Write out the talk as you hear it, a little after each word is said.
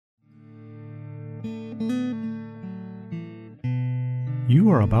You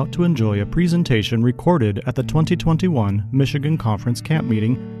are about to enjoy a presentation recorded at the 2021 Michigan Conference Camp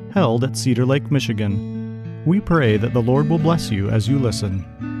Meeting held at Cedar Lake, Michigan. We pray that the Lord will bless you as you listen.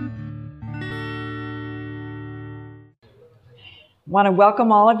 Want to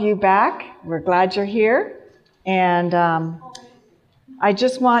welcome all of you back. We're glad you're here. And I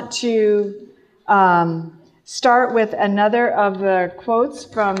just want to start with another of the quotes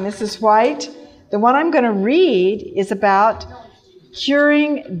from Mrs. White. The one I'm going to read is about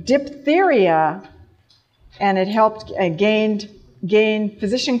curing diphtheria, and it helped gain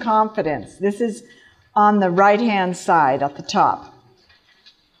physician confidence. This is on the right-hand side at the top.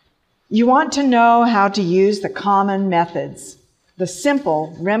 You want to know how to use the common methods, the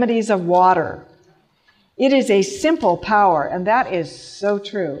simple remedies of water. It is a simple power, and that is so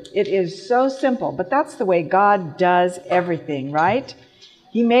true. It is so simple, but that's the way God does everything, right?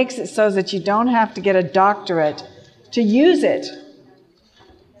 He makes it so that you don't have to get a doctorate to use it.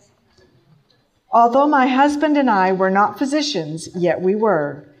 Although my husband and I were not physicians, yet we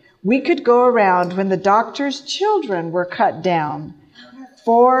were. We could go around when the doctor's children were cut down,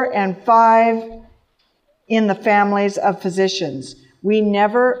 4 and 5 in the families of physicians. We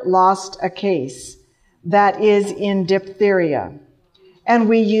never lost a case. That is in diphtheria. And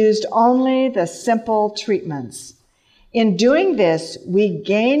we used only the simple treatments. In doing this, we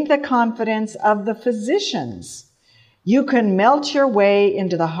gained the confidence of the physicians. You can melt your way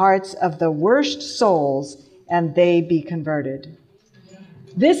into the hearts of the worst souls and they be converted.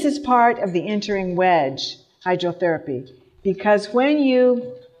 This is part of the entering wedge hydrotherapy, because when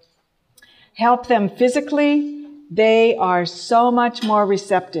you help them physically, they are so much more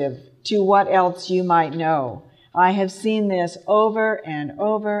receptive to what else you might know. I have seen this over and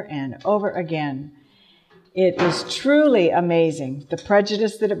over and over again. It is truly amazing, the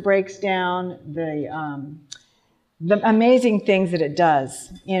prejudice that it breaks down, the amazing things that it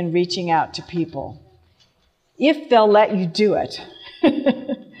does in reaching out to people. If they'll let you do it.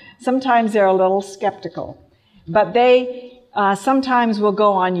 Sometimes they're a little skeptical, but they sometimes will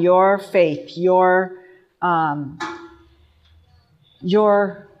go on your faith, your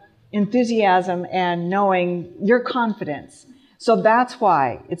enthusiasm and knowing your confidence. So that's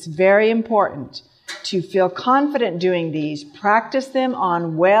why it's very important to feel confident doing these. Practice them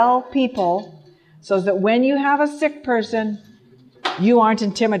on well people so that when you have a sick person, you aren't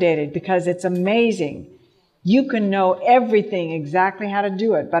intimidated, because it's amazing. You can know everything, exactly how to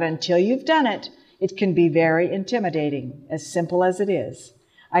do it, but until you've done it, it can be very intimidating, as simple as it is.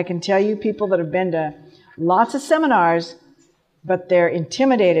 I can tell you people that have been to lots of seminars, but they're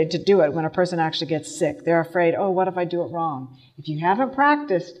intimidated to do it when a person actually gets sick. They're afraid, oh, what if I do it wrong? If you haven't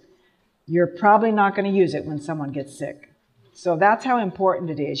practiced, you're probably not going to use it when someone gets sick. So that's how important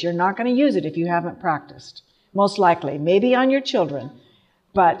it is. You're not going to use it if you haven't practiced, most likely. Maybe on your children,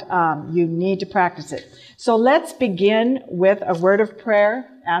 but you need to practice it. So let's begin with a word of prayer.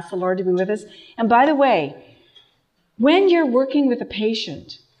 Ask the Lord to be with us. And by the way, when you're working with a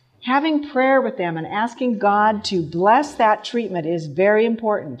patient, having prayer with them and asking God to bless that treatment is very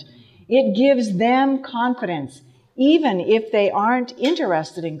important. It gives them confidence. Even if they aren't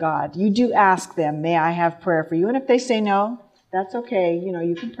interested in God, you do ask them, may I have prayer for you? And if they say no, that's okay.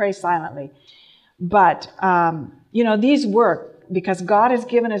 You can pray silently. But, these work because God has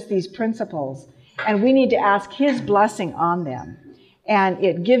given us these principles, and we need to ask His blessing on them. And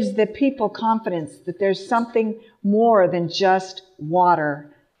it gives the people confidence that there's something more than just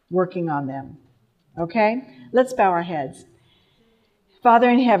water working on them. Okay? Let's bow our heads. Father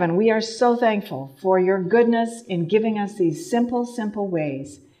in heaven, we are so thankful for your goodness in giving us these simple, simple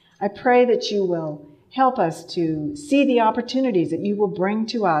ways. I pray that you will help us to see the opportunities that you will bring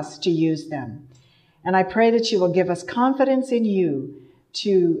to us to use them. And I pray that you will give us confidence in you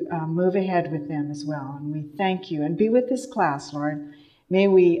to move ahead with them as well. And we thank you. And be with this class, Lord. May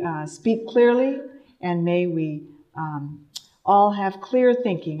we speak clearly, and may we all have clear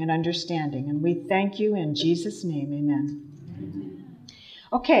thinking and understanding. And we thank you in Jesus' name. Amen.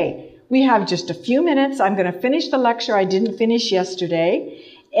 Okay, we have just a few minutes. I'm going to finish the lecture I didn't finish yesterday,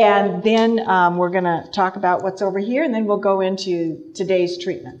 and then we're going to talk about what's over here, and then we'll go into today's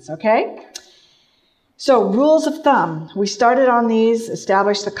treatments, okay? So, rules of thumb. We started on these,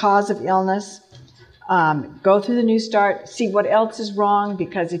 establish the cause of illness, go through the New Start, see what else is wrong,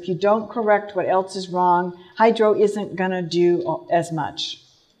 because if you don't correct what else is wrong, hydro isn't going to do as much,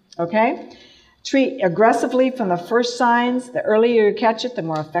 okay? Treat aggressively from the first signs. The earlier you catch it, the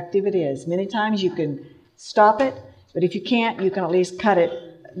more effective it is. Many times you can stop it, but if you can't, you can at least cut it,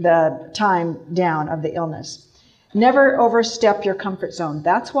 the time down of the illness. Never overstep your comfort zone.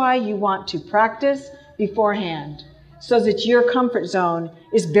 That's why you want to practice beforehand, so that your comfort zone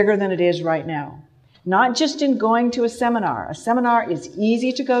is bigger than it is right now. Not just in going to a seminar. A seminar is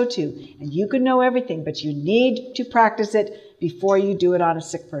easy to go to, and you can know everything, but you need to practice it before you do it on a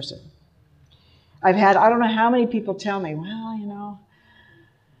sick person. I've had, I don't know how many people tell me, well, you know,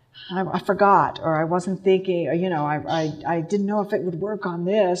 I forgot, or I wasn't thinking, or, you know, I didn't know if it would work on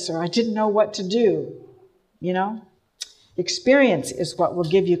this, or I didn't know what to do. You know, experience is what will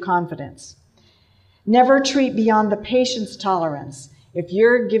give you confidence. Never treat beyond the patient's tolerance. If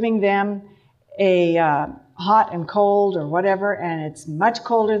you're giving them a hot and cold or whatever, and it's much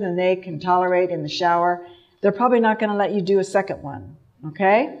colder than they can tolerate in the shower, they're probably not going to let you do a second one.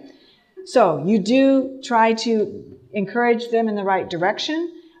 Okay? So you do try to encourage them in the right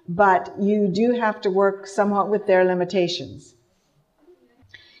direction, but you do have to work somewhat with their limitations.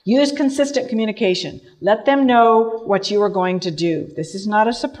 Use consistent communication. Let them know what you are going to do. This is not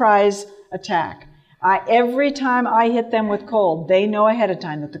a surprise attack. Every time I hit them with cold, they know ahead of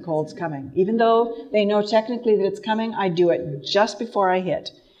time that the cold's coming. Even though they know technically that it's coming, I do it just before I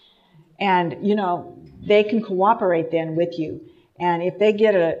hit. And, you know, they can cooperate then with you. And if they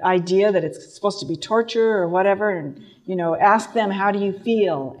get an idea that it's supposed to be torture or whatever, and, you know, ask them, how do you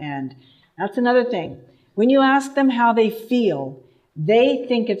feel? And that's another thing. When you ask them how they feel, they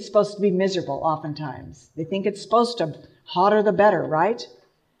think it's supposed to be miserable oftentimes. They think it's supposed to, hotter the better, right?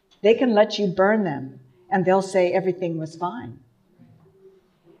 They can let you burn them, and they'll say everything was fine.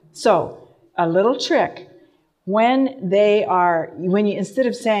 So, a little trick. When you, instead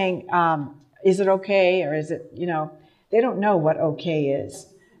of saying, is it okay, or is it, you know, they don't know what okay is.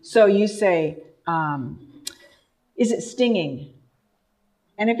 So you say, is it stinging?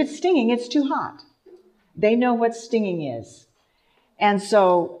 And if it's stinging, it's too hot. They know what stinging is. And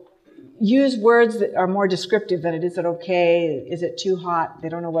so use words that are more descriptive than is it okay? Is it too hot? They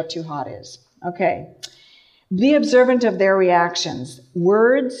don't know what too hot is. Okay. Be observant of their reactions,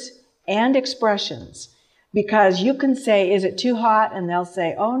 words and expressions, because you can say, is it too hot? And they'll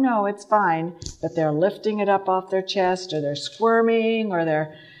say, oh no, it's fine. But they're lifting it up off their chest, or they're squirming, or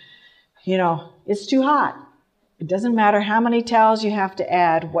they're, you know, it's too hot. It doesn't matter how many towels you have to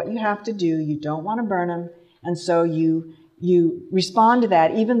add, what you have to do. You don't want to burn them. And so you respond to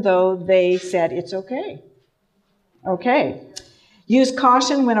that, even though they said it's okay. Okay. Use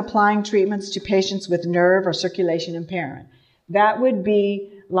caution when applying treatments to patients with nerve or circulation impairment. That would be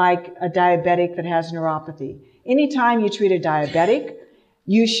like a diabetic that has neuropathy. Anytime you treat a diabetic,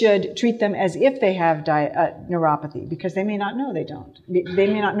 you should treat them as if they have neuropathy, because they may not know they don't. They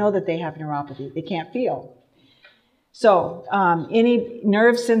may not know that they have neuropathy. They can't feel. So any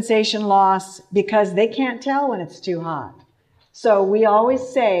nerve sensation loss, because they can't tell when it's too hot. So we always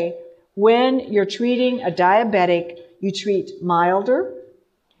say, when you're treating a diabetic, you treat milder,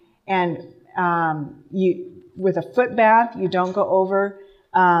 and with a foot bath, you don't go over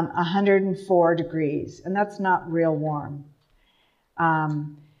 104 degrees, and that's not real warm.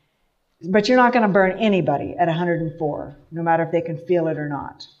 But you're not going to burn anybody at 104, no matter if they can feel it or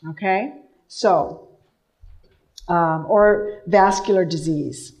not. Okay? So, or vascular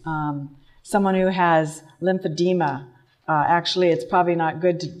disease. Someone who has lymphedema. Actually, it's probably not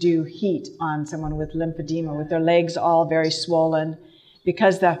good to do heat on someone with lymphedema, with their legs all very swollen,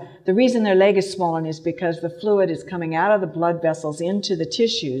 because the reason their leg is swollen is because the fluid is coming out of the blood vessels into the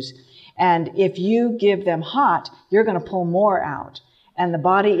tissues. And if you give them hot, you're going to pull more out, and the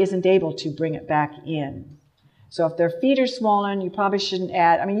body isn't able to bring it back in. So if their feet are swollen, you probably shouldn't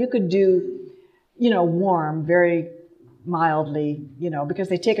add. I mean, you could do, you know, warm, very mildly, you know, because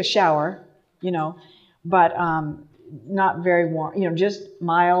they take a shower, you know, but not very warm, you know, just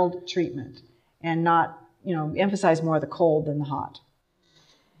mild treatment, and not, you know, emphasize more the cold than the hot.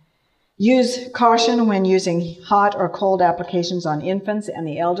 Use caution when using hot or cold applications on infants and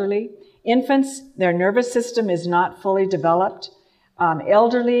the elderly. Infants, their nervous system is not fully developed.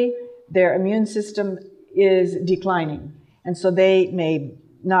 Elderly, their immune system is declining, and so they may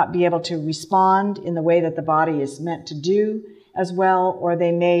not be able to respond in the way that the body is meant to do as well, or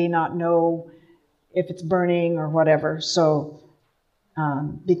they may not know if it's burning or whatever, so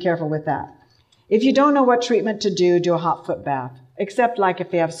be careful with that. If you don't know what treatment to do, do a hot foot bath, except like if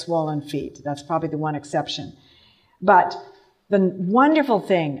they have swollen feet. That's probably the one exception. But the wonderful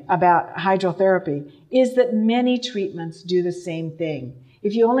thing about hydrotherapy is that many treatments do the same thing.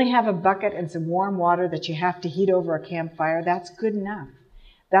 If you only have a bucket and some warm water that you have to heat over a campfire, that's good enough.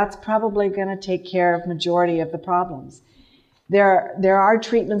 That's probably going to take care of majority of the problems. There are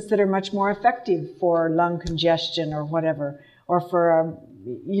treatments that are much more effective for lung congestion or whatever, or for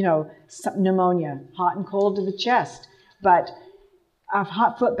pneumonia, hot and cold to the chest. But a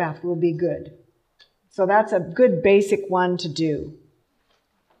hot foot bath will be good. So that's a good basic one to do.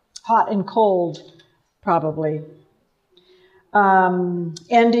 Hot and cold, probably.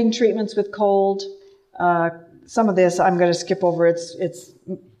 Ending treatments with cold. Some of this I'm going to skip over. It's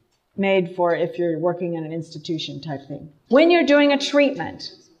made for if you're working in an institution type thing. When you're doing a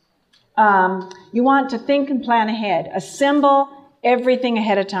treatment, you want to think and plan ahead. Assemble everything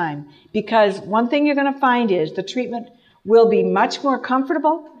ahead of time. Because one thing you're going to find is the treatment will be much more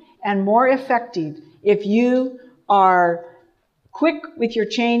comfortable and more effective if you are quick with your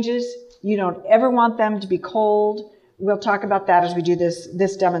changes. You don't ever want them to be cold. We'll talk about that as we do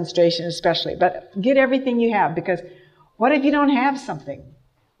this demonstration especially. But get everything you have, because what if you don't have something?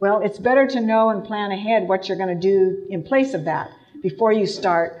 Well, it's better to know and plan ahead what you're going to do in place of that before you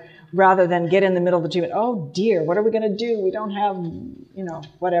start, rather than get in the middle of the treatment. Oh dear, what are we going to do? We don't have,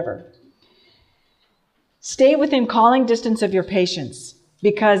 whatever. Stay within calling distance of your patients,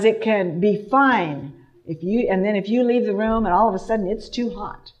 because it can be fine if you leave the room and all of a sudden it's too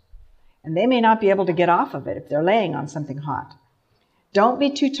hot. And they may not be able to get off of it if they're laying on something hot. Don't be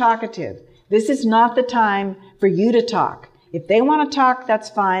too talkative. This is not the time for you to talk. If they want to talk, that's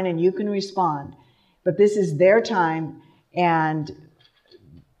fine, and you can respond. But this is their time, and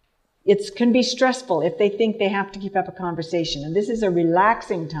it can be stressful if they think they have to keep up a conversation. And this is a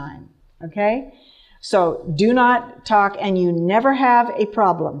relaxing time, okay? So do not talk, and you never have a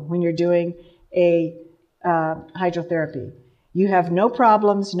problem when you're doing a hydrotherapy. You have no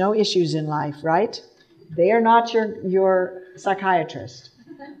problems, no issues in life, right? They are not your psychiatrist.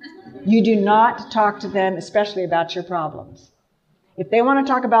 You do not talk to them, especially about your problems. If they want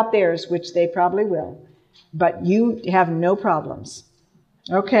to talk about theirs, which they probably will, but you have no problems.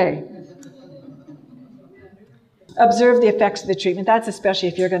 Okay. Observe the effects of the treatment. That's especially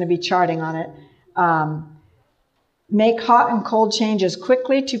if you're going to be charting on it. Make hot and cold changes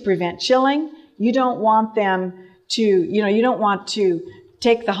quickly to prevent chilling. You don't want them to, you don't want to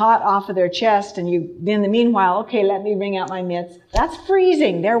take the hot off of their chest and in the meanwhile, okay, let me wring out my mitts. That's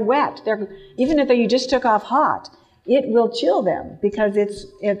freezing. They're wet. Even if you just took off hot, it will chill them because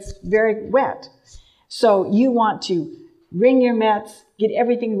it's very wet. So you want to wring your mitts, get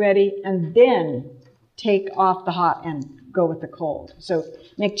everything ready, and then take off the hot and go with the cold. So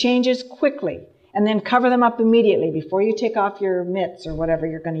make changes quickly and then cover them up immediately before you take off your mitts or whatever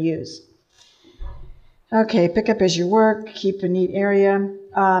you're going to use. Okay, pick up as you work, keep a neat area.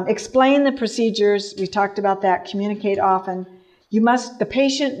 Explain the procedures. We talked about that. Communicate often. The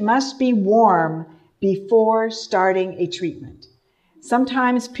patient must be warm before starting a treatment.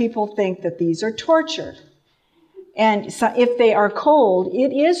 Sometimes people think that these are torture. And so if they are cold,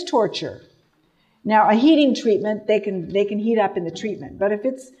 it is torture. Now, a heating treatment, they can heat up in the treatment. But if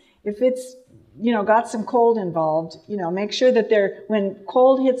it's got some cold involved, make sure that when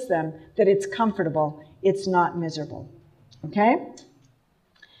cold hits them, that it's comfortable. It's not miserable. Okay?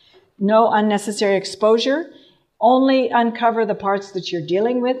 No unnecessary exposure. Only uncover the parts that you're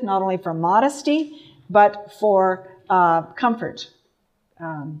dealing with, not only for modesty, but for comfort,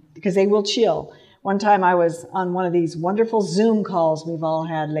 because they will chill. One time I was on one of these wonderful Zoom calls we've all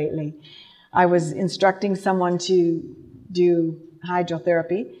had lately. I was instructing someone to do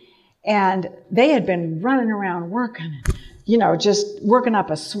hydrotherapy, and they had been running around working, just working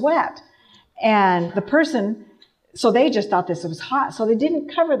up a sweat. And the person, so they just thought this was hot, so they didn't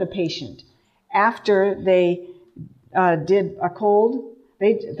cover the patient. After they did a cold,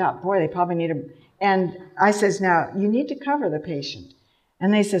 they thought, boy, they probably need a... And I says, now, you need to cover the patient.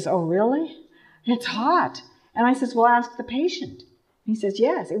 And they says, oh, really? It's hot. And I says, well, ask the patient. He says,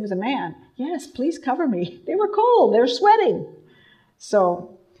 yes, it was a man. Yes, please cover me. They were cold. They're sweating.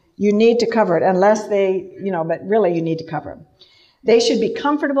 So you need to cover it, unless they, but really you need to cover them. They should be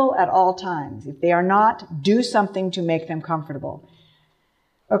comfortable at all times. If they are not, do something to make them comfortable.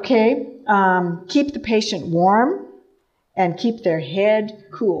 Okay, keep the patient warm and keep their head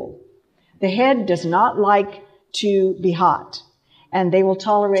cool. The head does not like to be hot, and they will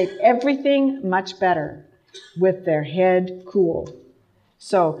tolerate everything much better with their head cool.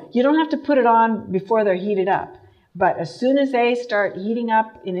 So you don't have to put it on before they're heated up, but as soon as they start heating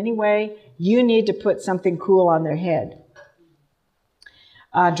up in any way, you need to put something cool on their head.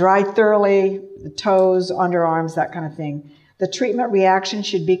 Dry thoroughly, the toes, underarms, that kind of thing. The treatment reaction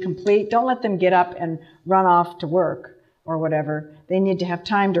should be complete. Don't let them get up and run off to work or whatever. They need to have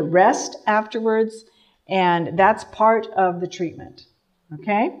time to rest afterwards, and that's part of the treatment.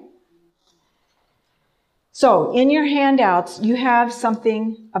 Okay? So in your handouts, you have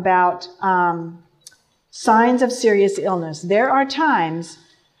something about Signs of serious illness. There are times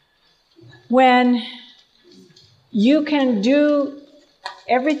when you can do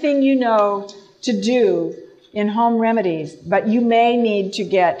everything you know to do in home remedies, but you may need to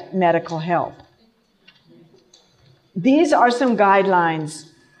get medical help. These are some guidelines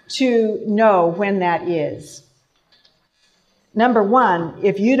to know when that is. Number one,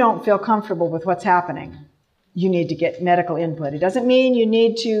 if you don't feel comfortable with what's happening, you need to get medical input. It doesn't mean you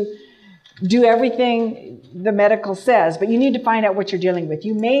need to do everything the medical says, but you need to find out what you're dealing with.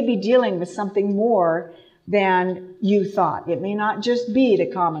 You may be dealing with something more than you thought. It may not just be the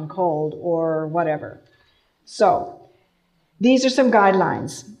common cold or whatever. So, these are some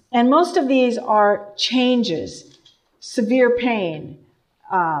guidelines. And most of these are changes, severe pain,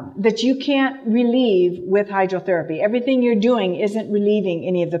 that you can't relieve with hydrotherapy. Everything you're doing isn't relieving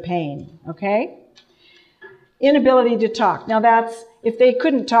any of the pain, okay? Inability to talk. Now that's, if they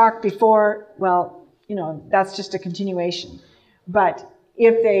couldn't talk before, well, that's just a continuation. But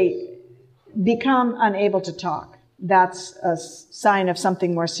if they become unable to talk, that's a sign of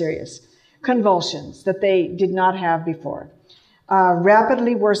something more serious. Convulsions that they did not have before.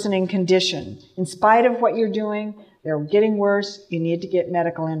 Rapidly worsening condition. In spite of what you're doing, they're getting worse. You need to get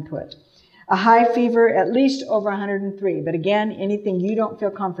medical input. A high fever, at least over 103. But again, anything you don't feel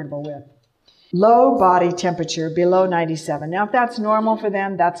comfortable with. Low body temperature, below 97. Now, if that's normal for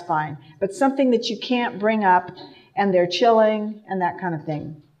them, that's fine. But something that you can't bring up, and they're chilling, and that kind of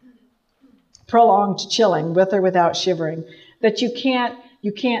thing. Prolonged chilling, with or without shivering. That you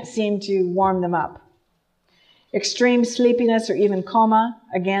can't seem to warm them up. Extreme sleepiness or even coma.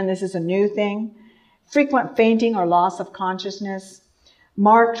 Again, this is a new thing. Frequent fainting or loss of consciousness.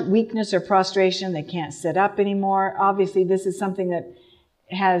 Marked weakness or prostration. They can't sit up anymore. Obviously, this is something that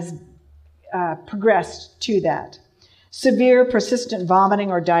has progressed to that. Severe persistent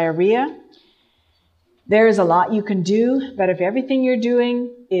vomiting or diarrhea. There is a lot you can do, but if everything you're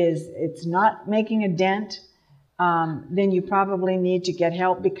doing it's not making a dent, then you probably need to get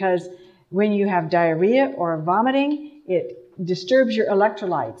help, because when you have diarrhea or vomiting, it disturbs your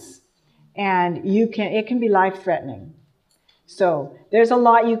electrolytes, and it can be life-threatening. So there's a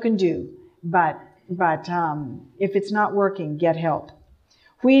lot you can do, but if it's not working, get help.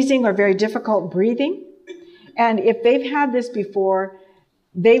 Wheezing or very difficult breathing, and if they've had this before,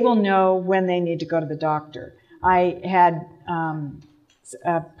 they will know when they need to go to the doctor. I had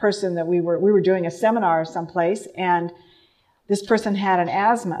a person that we were doing a seminar someplace, and this person had an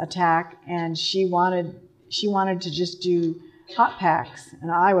asthma attack, and she wanted to just do hot packs,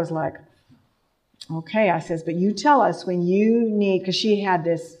 and I was like, okay, I says, but you tell us when you need, because she had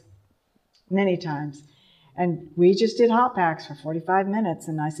this many times, and we just did hot packs for 45 minutes,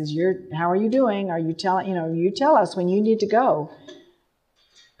 and I says, how are you doing? Are you you tell us when you need to go.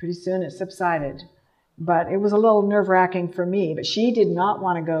 Pretty soon it subsided. But it was a little nerve-wracking for me. But she did not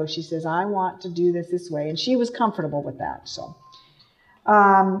want to go. She says, I want to do this way. And she was comfortable with that. So,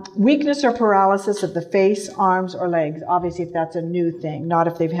 weakness or paralysis of the face, arms, or legs. Obviously, if that's a new thing, not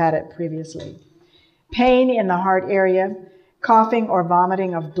if they've had it previously. Pain in the heart area. Coughing or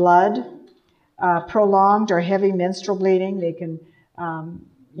vomiting of blood. Prolonged or heavy menstrual bleeding. They can,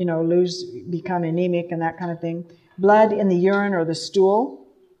 become anemic and that kind of thing. Blood in the urine or the stool.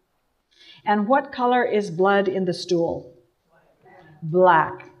 And what color is blood in the stool?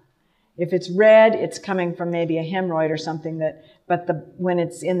 Black. If it's red, it's coming from maybe a hemorrhoid or something when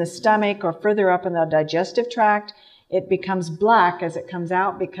it's in the stomach or further up in the digestive tract, it becomes black as it comes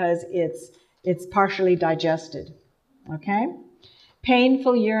out because it's partially digested. Okay?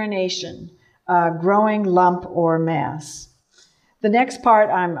 Painful urination, growing lump or mass. The next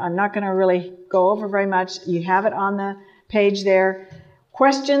part I'm not going to really go over very much. You have it on the page there.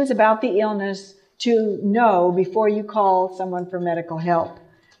 Questions about the illness to know before you call someone for medical help.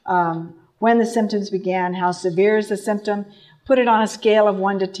 When the symptoms began, how severe is the symptom? Put it on a scale of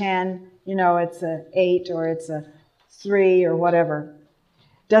 1 to 10. It's a 8 or it's a 3 or whatever.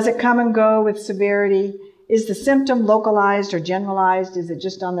 Does it come and go with severity? Is the symptom localized or generalized? Is it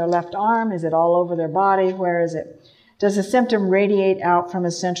just on their left arm? Is it all over their body? Where is it? Does the symptom radiate out from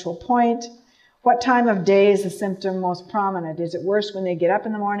a central point? What time of day is the symptom most prominent? Is it worse when they get up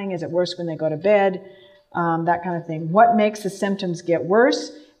in the morning? Is it worse when they go to bed? That kind of thing. What makes the symptoms get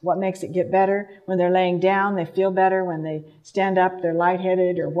worse? What makes it get better? When they're laying down, they feel better. When they stand up, they're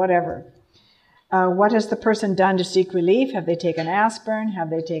lightheaded or whatever. What has the person done to seek relief? Have they taken aspirin? Have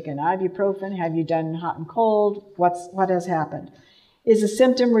they taken ibuprofen? Have you done hot and cold? What has happened? Is the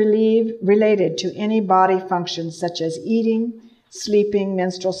symptom related to any body functions such as eating, sleeping,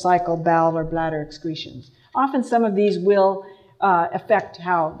 menstrual cycle, bowel, or bladder excretions? Often some of these will affect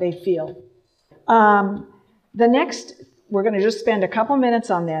how they feel. The next, we're going to just spend a couple minutes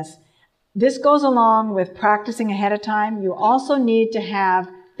on this. This goes along with practicing ahead of time. You also need to have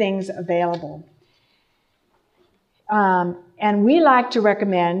things available. And we like to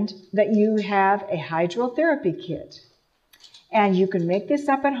recommend that you have a hydrotherapy kit. And you can make this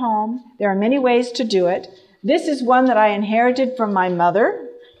up at home. There are many ways to do it. This is one that I inherited from my mother.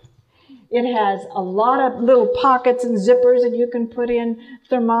 It has a lot of little pockets and zippers, and you can put in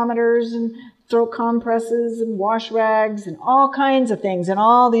thermometers and throat compresses and wash rags and all kinds of things in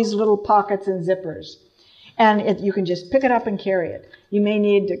all these little pockets and zippers. And you can just pick it up and carry it. You may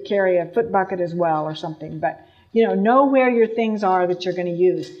need to carry a foot bucket as well or something, but know where your things are that you're going to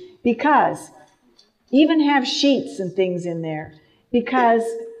use. Because even have sheets and things in there. Because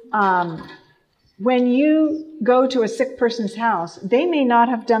when you go to a sick person's house, they may not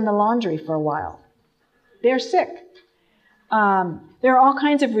have done the laundry for a while. They're sick. There are all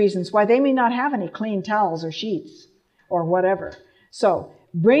kinds of reasons why they may not have any clean towels or sheets or whatever. So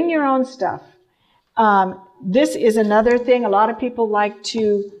bring your own stuff. This is another thing. A lot of people like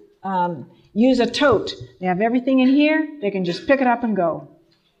to use a tote. They have everything in here. They can just pick it up and go.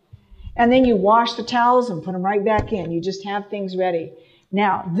 And then you wash the towels and put them right back in. You just have things ready.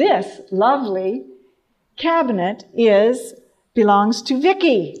 Now, this lovely cabinet belongs to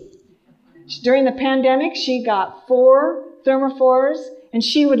Vicki. During the pandemic, she got 4 thermophores, and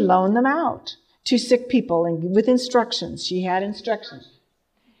she would loan them out to sick people and with instructions. She had instructions.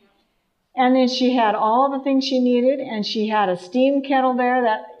 And then she had all the things she needed, and she had a steam kettle there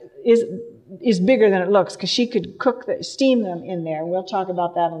that is bigger than it looks, because she could steam them in there. We'll talk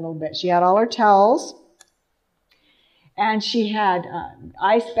about that in a little bit. She had all her towels, and she had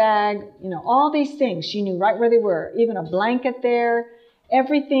ice bag, all these things. She knew right where they were, even a blanket there,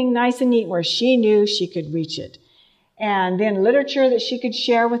 everything nice and neat where she knew she could reach it. And then literature that she could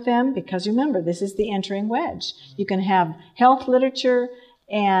share with them, because remember, this is the entering wedge. You can have health literature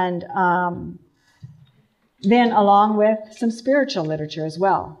and then along with some spiritual literature as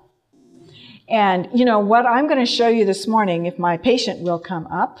well. And what I'm going to show you this morning, if my patient will come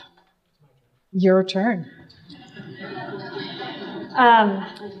up, your turn. I'm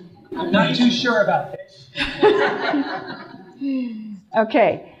not too sure about this.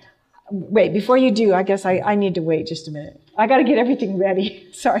 Okay. Wait, before you do, I guess I need to wait just a minute. I got to get everything ready.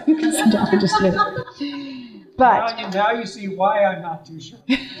 Sorry, you can sit down for just a minute. But now you see why I'm not too sure.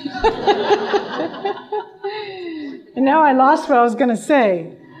 And now I lost what I was going to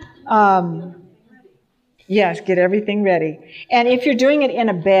say. Yes, get everything ready. And if you're doing it in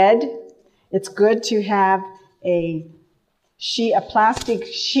a bed, it's good to have a plastic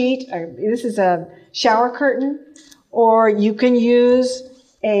sheet. This is a shower curtain, or you can use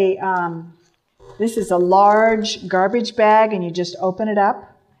this is a large garbage bag, and you just open it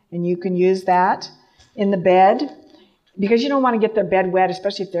up, and you can use that in the bed, because you don't want to get their bed wet,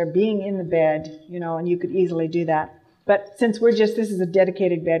 especially if they're being in the bed, and you could easily do that. But since this is a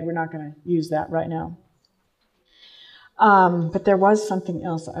dedicated bed, we're not going to use that right now. But there was something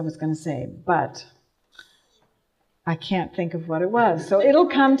else I was going to say, but I can't think of what it was. So it'll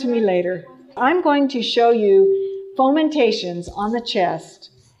come to me later. I'm going to show you fomentations on the chest,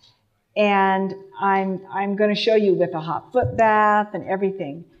 and I'm going to show you with a hot foot bath and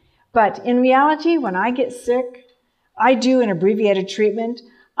everything. But in reality, when I get sick, I do an abbreviated treatment.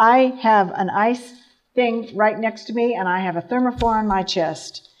 I have an ice thing right next to me, and I have a thermophore on my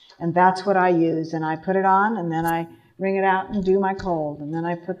chest, and that's what I use. And I put it on, and then I wring it out and do my cold, and then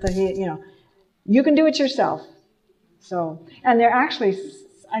I put the heat. You can do it yourself. So, and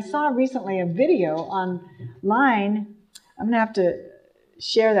I saw recently a video online. I'm going to have to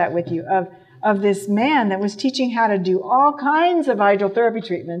share that with you of this man that was teaching how to do all kinds of hydrotherapy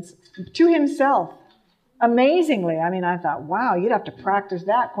treatments to himself. Amazingly. I thought, wow, you'd have to practice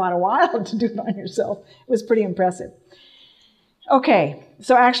that quite a while to do it on yourself. It was pretty impressive. Okay,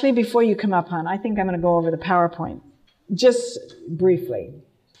 so actually before you come up, hon, I think I'm going to go over the PowerPoint just briefly.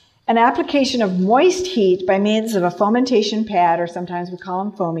 An application of moist heat by means of a fomentation pad, or sometimes we call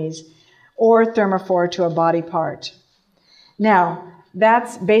them foamies, or thermophore to a body part. Now,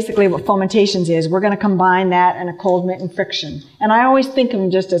 that's basically what fomentations is. We're going to combine that and a cold mitten friction. And I always think of them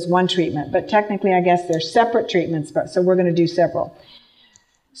just as one treatment, but technically I guess they're separate treatments, so we're going to do several.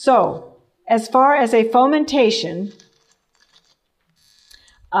 So, as far as a fomentation,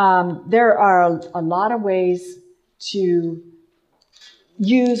 there are a lot of ways to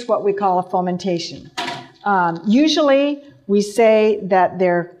use what we call a fomentation. Usually we say that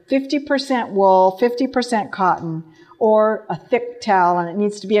they're 50% wool, 50% cotton, or a thick towel, and it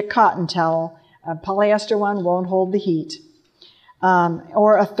needs to be a cotton towel. A polyester one won't hold the heat.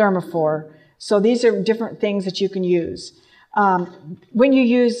 Or a thermophore. So these are different things that you can use. When you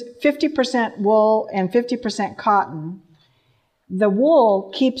use 50% wool and 50% cotton, the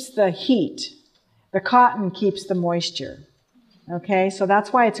wool keeps the heat. The cotton keeps the moisture. Okay, so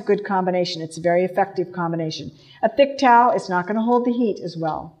that's why it's a good combination. It's a very effective combination. A thick towel is not going to hold the heat as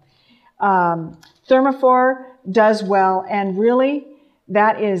well. Thermophore does well, and really,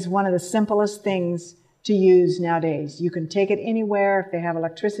 that is one of the simplest things to use nowadays. You can take it anywhere if they have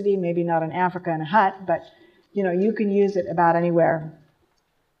electricity, maybe not in Africa in a hut, but you can use it about anywhere.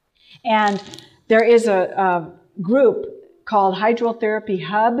 And there is a group called Hydrotherapy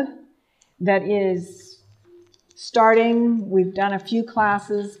Hub that is starting. We've done a few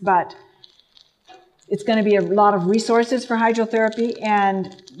classes, but it's going to be a lot of resources for hydrotherapy,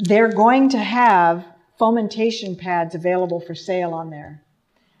 and they're going to have fomentation pads available for sale on there.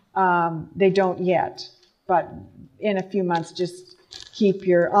 They don't yet, but in a few months, just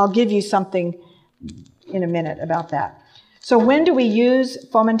I'll give you something in a minute about that. So when do we use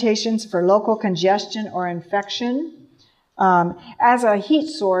fomentations for local congestion or infection? As a heat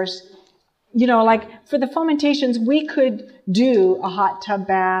source, like for the fomentations, we could do a hot tub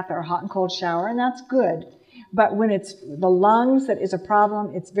bath or a hot and cold shower, and that's good. But when it's the lungs that is a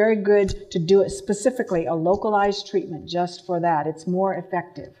problem, it's very good to do it specifically, a localized treatment just for that. It's more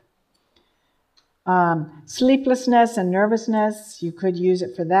effective. Sleeplessness and nervousness, you could use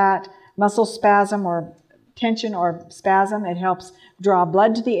it for that. Muscle spasm or tension or spasm, it helps draw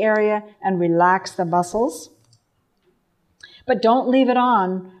blood to the area and relax the muscles. But don't leave it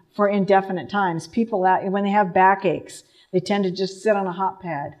on for indefinite times. People, when they have backaches, they tend to just sit on a hot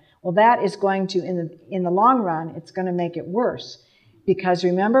pad. Well, that is going to, in the long run, it's going to make it worse. Because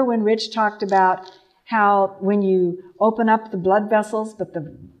remember when Rich talked about how when you open up the blood vessels, but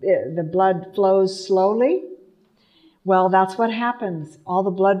the blood flows slowly? Well, that's what happens. All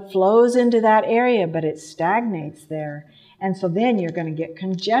the blood flows into that area, but it stagnates there. And so then you're going to get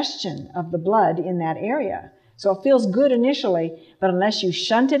congestion of the blood in that area. So it feels good initially, but unless you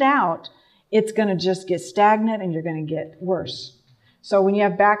shunt it out, it's going to just get stagnant and you're going to get worse. So when you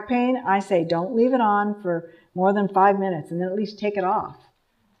have back pain, I say don't leave it on for more than 5 minutes, and then at least take it off.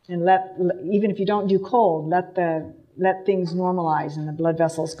 And even if you don't do cold, let things normalize and the blood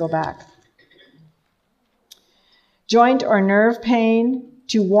vessels go back. Joint or nerve pain,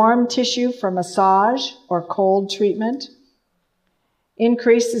 to warm tissue for massage or cold treatment.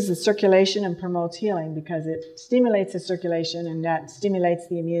 Increases the circulation and promotes healing because it stimulates the circulation and that stimulates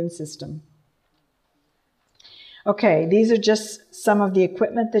the immune system. Okay, these are just some of the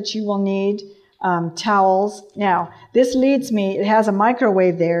equipment that you will need. Towels. Now, this leads me, it has a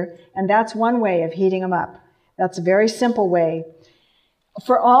microwave there, and that's one way of heating them up. That's a very simple way.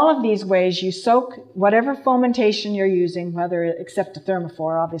 For all of these ways, you soak whatever fomentation you're using, except a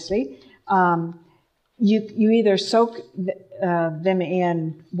thermophore, obviously. You either soak them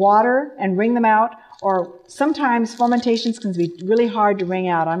in water and wring them out, or sometimes fomentations can be really hard to wring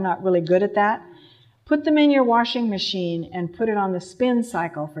out. I'm not really good at that. Put them in your washing machine and put it on the spin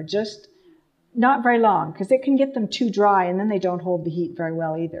cycle for just not very long, because it can get them too dry and then they don't hold the heat very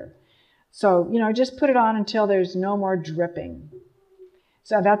well either. So, just put it on until there's no more dripping.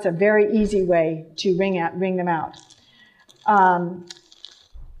 So that's a very easy way to wring them out.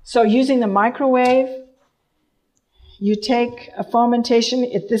 So using the microwave, you take a fomentation,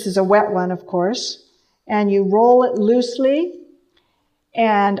 this is a wet one, of course, and you roll it loosely.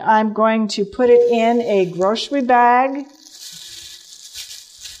 And I'm going to put it in a grocery bag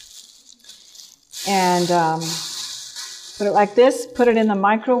and put it like this, put it in the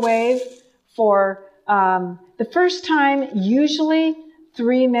microwave for the first time, usually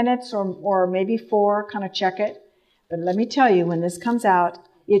 3 minutes or maybe 4, kind of check it. But let me tell you, when this comes out,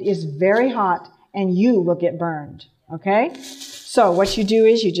 it is very hot and you will get burned, okay? So what you do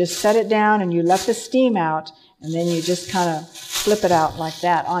is you just set it down and you let the steam out, and then you just kind of flip it out like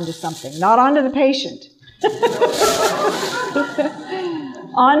that onto something. Not onto the patient.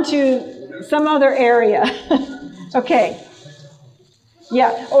 Onto some other area. Okay.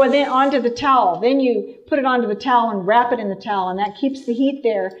 Yeah. Oh, and then onto the towel. Then you put it onto the towel and wrap it in the towel, and that keeps the heat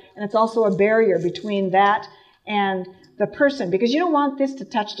there, and it's also a barrier between that and the person, because you don't want this to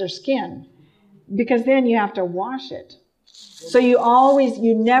touch their skin, because then you have to wash it. So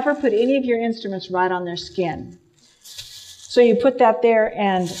you never put any of your instruments right on their skin. So you put that there,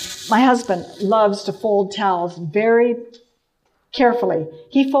 and my husband loves to fold towels very carefully.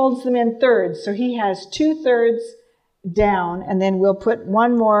 He folds them in thirds, so he has 2/3 down, and then we'll put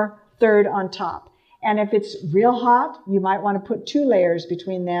 1 more third on top. And if it's real hot, you might want to put 2 layers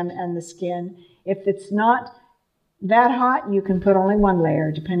between them and the skin. If it's not that hot, you can put only one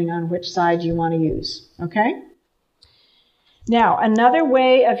layer, depending on which side you want to use. Okay? Now, another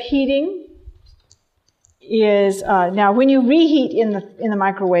way of heating is, now when you reheat in the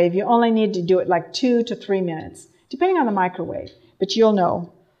microwave, you only need to do it like 2 to 3 minutes, depending on the microwave, but you'll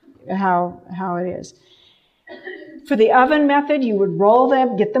know how it is. For the oven method, you would roll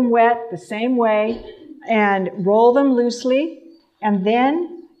them, get them wet the same way, and roll them loosely, and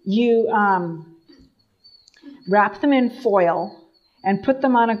then you wrap them in foil and put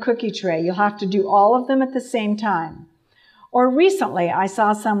them on a cookie tray. You'll have to do all of them at the same time. Or recently, I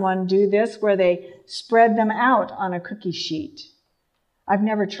saw someone do this where they spread them out on a cookie sheet. I've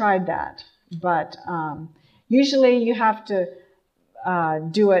never tried that, but usually you have to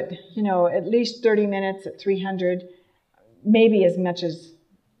do it, at least 30 minutes at 300, maybe as much as,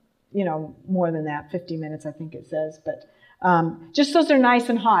 more than that, 50 minutes I think it says, but just so they're nice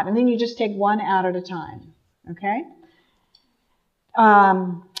and hot, and then you just take one out at a time, okay?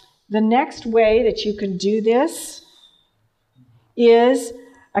 The next way that you can do this is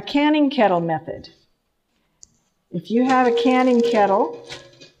a canning kettle method. If you have a canning kettle,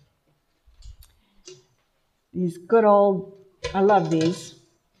 these good old, I love these,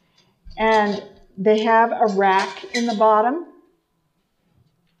 and they have a rack in the bottom.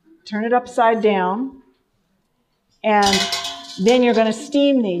 Turn it upside down, and then you're going to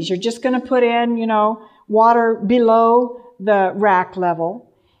steam these. You're just going to put in, water below the rack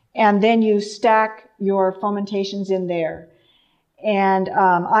level, and then you stack your fomentations in there. And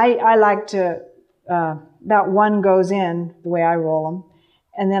I like to, about one goes in the way I roll them,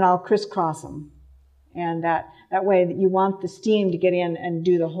 and then I'll crisscross them. And that way that you want the steam to get in and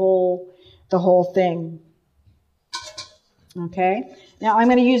do the whole thing. Okay? Now I'm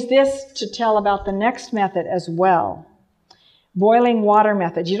going to use this to tell about the next method as well. Boiling water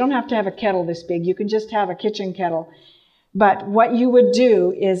method. You don't have to have a kettle this big. You can just have a kitchen kettle. But what you would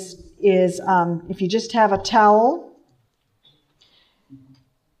do is if you just have a towel,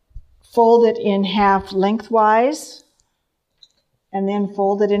 fold it in half lengthwise, and then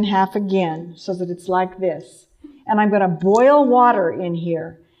fold it in half again so that it's like this. And I'm going to boil water in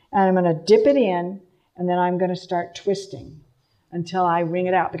here, and I'm going to dip it in, and then I'm going to start twisting until I wring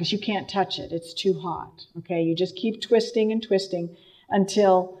it out, because you can't touch it. It's too hot. Okay, you just keep twisting and twisting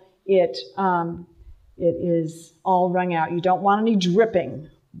until it is all wrung out. You don't want any dripping.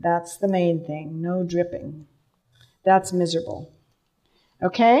 That's the main thing. No dripping. That's miserable.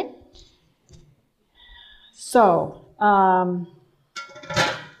 Okay? So,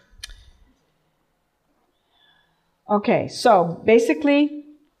 so basically,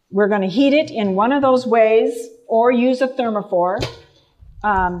 we're going to heat it in one of those ways or use a thermophore.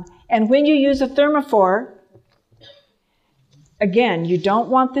 And when you use a thermophore, again, you don't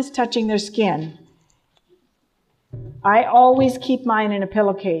want this touching their skin. I always keep mine in a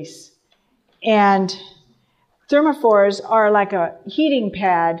pillowcase. And thermophores are like a heating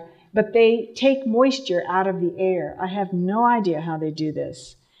pad, but they take moisture out of the air. I have no idea how they do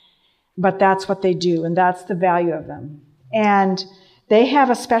this, but that's what they do, and that's the value of them. And they have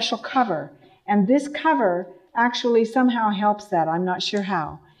a special cover, and this cover actually somehow helps that. I'm not sure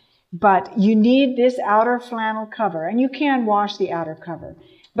how, but you need this outer flannel cover, and you can wash the outer cover,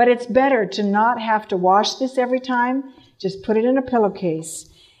 but it's better to not have to wash this every time. Just put it in a pillowcase,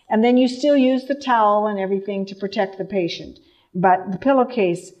 and then you still use the towel and everything to protect the patient, but the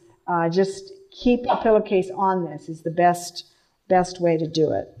pillowcase, just keep a pillowcase on this is the best way to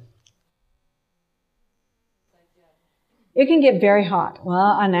do it. It can get very hot.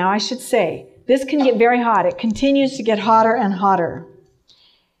 Well, now I should say, this can get very hot. It continues to get hotter and hotter.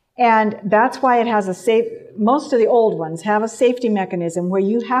 And that's why it has most of the old ones have a safety mechanism where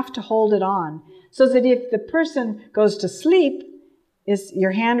you have to hold it on, so that if the person goes to sleep,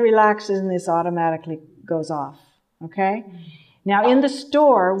 your hand relaxes and this automatically goes off. Okay? Now, in the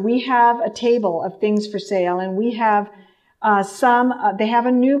store, we have a table of things for sale, and we have they have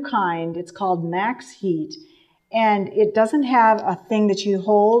a new kind. It's called Max Heat, and it doesn't have a thing that you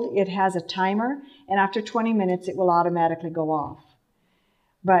hold. It has a timer, and after 20 minutes, it will automatically go off.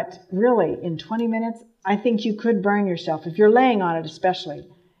 But really, in 20 minutes, I think you could burn yourself, if you're laying on it especially.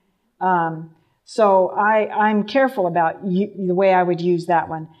 So I'm careful about the way I would use that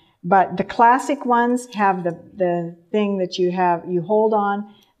one. But the classic ones have the thing that you hold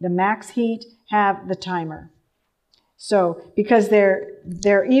on. The Max Heat have the timer. So, because they're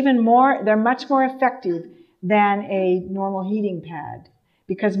much more effective than a normal heating pad.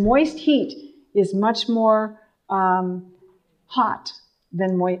 Because moist heat is much more hot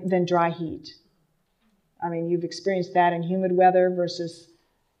than dry heat. I mean, you've experienced that in humid weather versus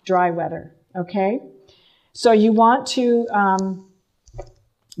dry weather. Okay? So you want to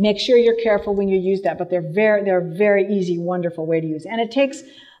make sure you're careful when you use that, but they're a very easy, wonderful way to use. And it takes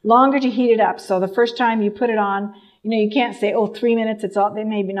longer to heat it up. So the first time you put it on, you can't say, 3 minutes, they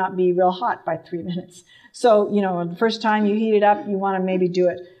may not be real hot by 3 minutes. So, the first time you heat it up, you want to maybe do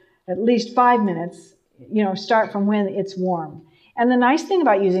it at least 5 minutes, start from when it's warm. And the nice thing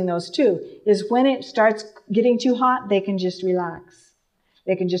about using those too is when it starts getting too hot, they can just relax.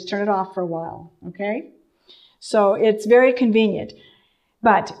 They can just turn it off for a while, okay? So it's very convenient.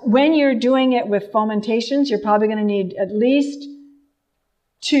 But when you're doing it with fomentations, you're probably going to need at least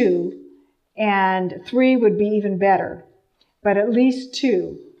 2, and 3 would be even better, but at least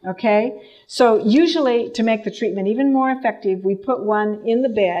 2, okay? So usually to make the treatment even more effective, we put one in the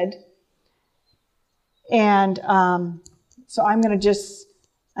bed, and so I'm going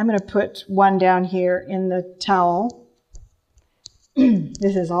to put one down here in the towel.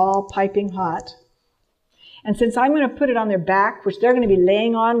 This is all piping hot. And since I'm going to put it on their back, which they're going to be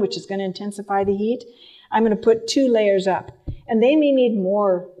laying on, which is going to intensify the heat, I'm going to put 2 layers up. And they may need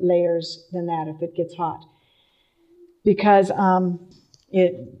more layers than that if it gets hot. Because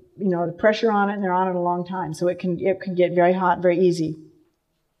the pressure on it, and they're on it a long time. So it can get very hot very easy.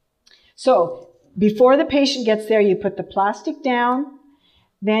 So before the patient gets there, you put the plastic down.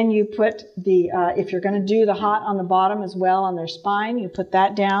 Then you put if you're going to do the hot on the bottom as well on their spine, you put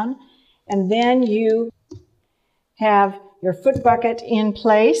that down. And then you have your foot bucket in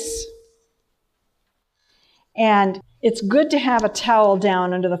place. And it's good to have a towel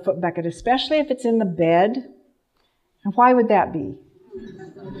down under the foot bucket, especially if it's in the bed. And why would that be?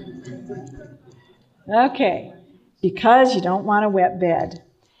 Okay, because you don't want a wet bed.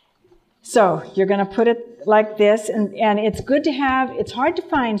 So you're going to put it like this, and it's good to have, it's hard to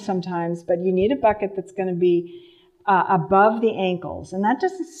find sometimes, but you need a bucket that's going to be above the ankles. And that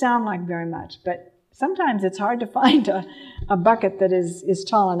doesn't sound like very much, but sometimes it's hard to find a bucket that is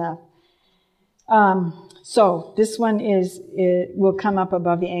tall enough. So this one will come up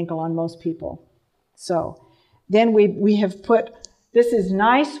above the ankle on most people. So then we have put, this is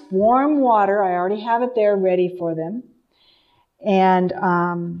nice warm water. I already have it there ready for them. And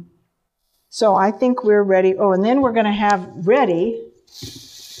so I think we're ready. Oh, and then we're going to have ready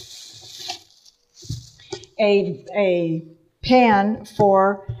a pan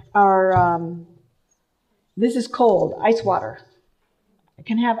for our, this is cold, ice water. It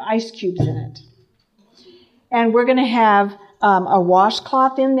can have ice cubes in it. And we're going to have a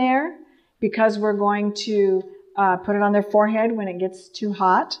washcloth in there because we're going to put it on their forehead when it gets too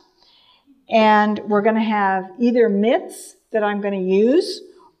hot. And we're going to have either mitts that I'm going to use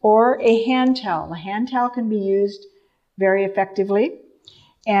or a hand towel. A hand towel can be used very effectively.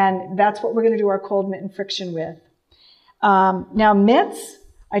 And that's what we're going to do our cold mitten friction with. Now mitts,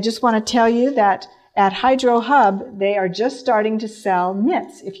 I just want to tell you that at Hydro Hub, they are just starting to sell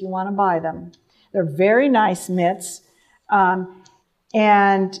mitts if you want to buy them. They're very nice mitts.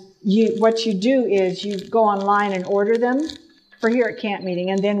 And what you do is you go online and order them for here at camp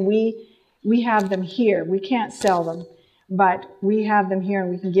meeting. And then we have them here. We can't sell them, but we have them here and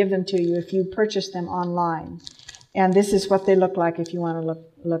we can give them to you if you purchase them online. And this is what they look like if you want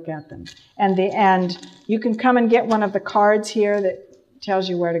to look at them. And you can come and get one of the cards here that tells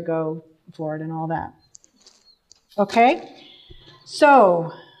you where to go for it and all that. Okay?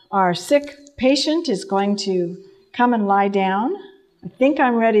 So our sick patient is going to come and lie down. I think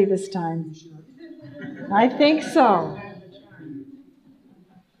I'm ready this time. I think so.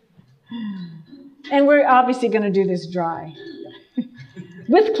 And we're obviously going to do this dry.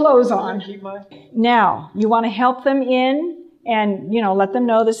 With clothes on. Now, you want to help them in and, let them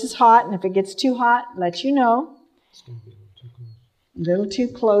know this is hot. And if it gets too hot, let you know. A little too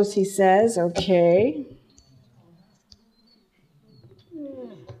close, he says. Okay.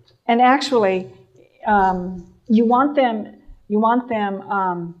 And actually, you want them,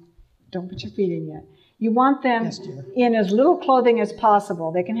 don't put your feet in yet. You want them in as little clothing as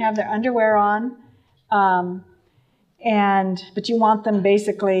possible. They can have their underwear on. But you want them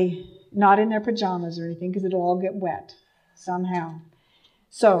basically not in their pajamas or anything because it'll all get wet somehow.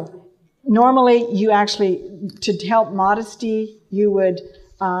 So normally you actually, to help modesty, you would,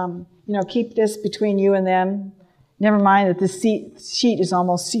 keep this between you and them. Never mind that the sheet is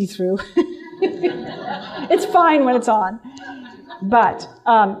almost see-through. It's fine when it's on. But,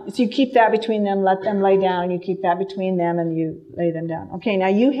 so you keep that between them, let them lay down, and you keep that between them and you lay them down. Okay, now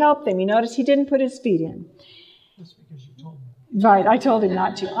you help them. You notice he didn't put his feet in. That's because you told me. Right, I told him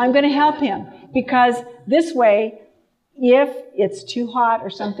not to. I'm going to help him because this way, if it's too hot or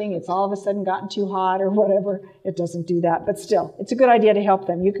something, it's all of a sudden gotten too hot or whatever, it doesn't do that. But still, it's a good idea to help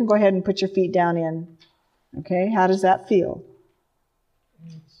them. You can go ahead and put your feet down in. Okay, how does that feel?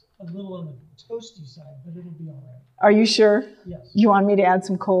 It's a little on the toasty side, but it'll be all right. Are you sure? Yes. You want me to add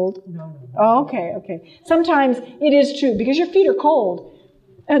some cold? No. Oh, okay. Sometimes it is true because your feet are cold,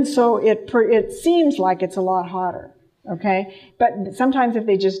 and so it seems like it's a lot hotter. Okay, but sometimes if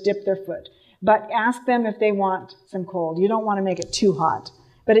they just dip their foot, but ask them if they want some cold. You don't want to make it too hot,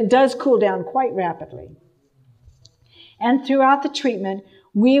 but it does cool down quite rapidly. And throughout the treatment,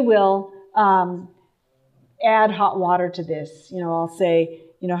 we will add hot water to this. I'll say,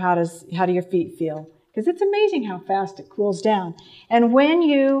 how do your feet feel? Because it's amazing how fast it cools down. And when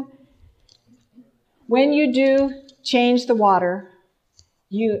you do change the water,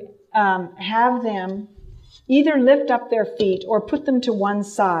 you have them either lift up their feet or put them to one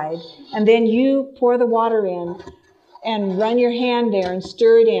side, and then you pour the water in and run your hand there and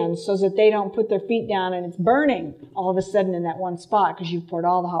stir it in so that they don't put their feet down and it's burning all of a sudden in that one spot because you've poured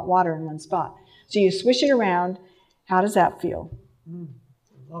all the hot water in one spot. So you swish it around. How does that feel?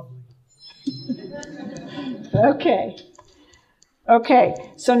 Lovely. Okay,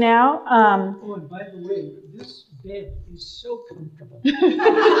 so now... Oh, and by the way, this bed is so comfortable.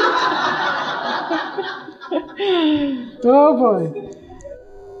 Oh, boy.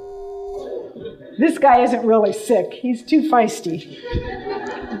 This guy isn't really sick. He's too feisty.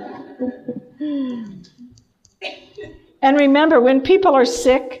 And remember, when people are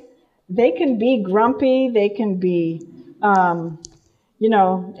sick, they can be grumpy, they can be, and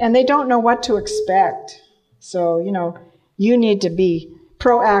they don't know what to expect. So, you need to be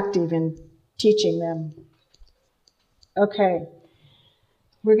proactive in teaching them. Okay,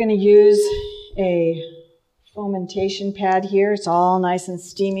 we're going to use a fomentation pad here. It's all nice and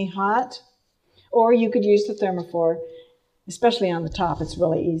steamy hot. Or you could use the Thermophore, especially on the top. It's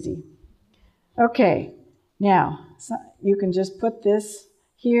really easy. Okay, now you can just put this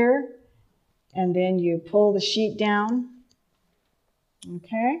here, and then you pull the sheet down.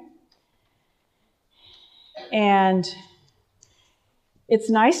 Okay? And it's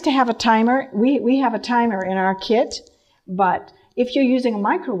nice to have a timer. We have a timer in our kit, but if you're using a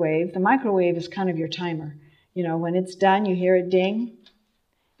microwave, the microwave is kind of your timer. When it's done, you hear it ding.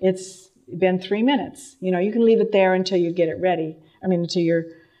 It's been 3 minutes. You can leave it there until you get it ready. Until you're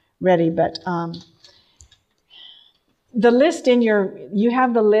ready. But the list you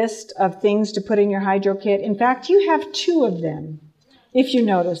have the list of things to put in your hydro kit. In fact, you have 2 of them, if you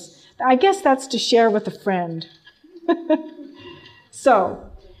notice. I guess that's to share with a friend. So,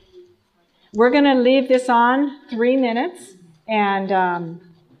 we're going to leave this on 3 minutes, and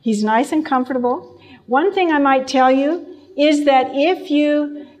he's nice and comfortable. One thing I might tell you is that if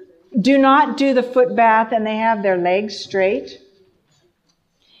you do not do the foot bath and they have their legs straight,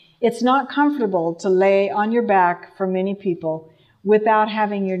 it's not comfortable to lay on your back for many people without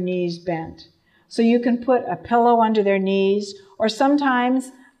having your knees bent. So you can put a pillow under their knees, or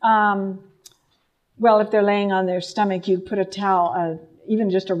sometimes, if they're laying on their stomach, you put a towel, even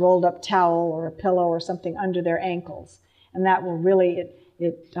just a rolled up towel or a pillow or something under their ankles. And that will really,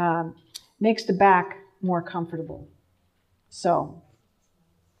 it makes the back more comfortable. So,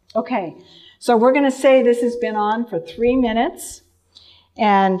 okay, so we're going to say this has been on for 3 minutes,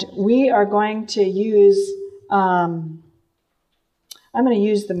 and we are going to use, I'm going to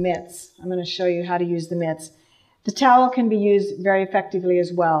use the mitts. I'm going to show you how to use the mitts. The towel can be used very effectively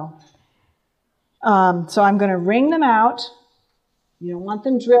as well. So I'm going to wring them out. You don't want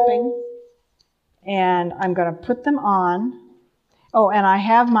them dripping. And I'm going to put them on. Oh, and I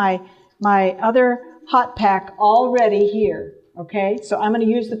have my other hot pack all ready here. Okay, so I'm going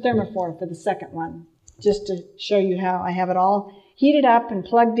to use the Thermophore for the second one, just to show you how I have it all heated up and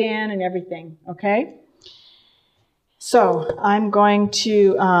plugged in and everything. Okay, so I'm going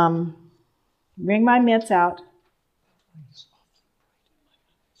to wring my mitts out.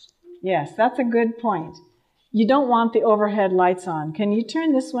 Yes, that's a good point. You don't want the overhead lights on. Can you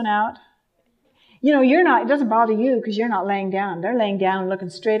turn this one out? You're not, it doesn't bother you because you're not laying down. They're laying down and looking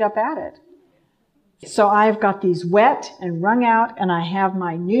straight up at it. So I've got these wet and wrung out, and I have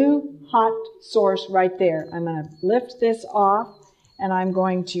my new hot source right there. I'm going to lift this off, and I'm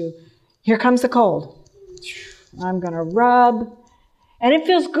going to, here comes the cold. I'm going to rub, and it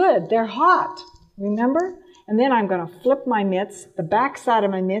feels good. They're hot, remember? And then I'm going to flip my mitts. The back side of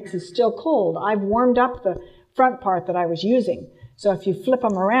my mitts is still cold. I've warmed up the front part that I was using. So if you flip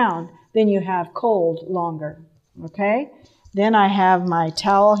them around, then you have cold longer. Okay? Then I have my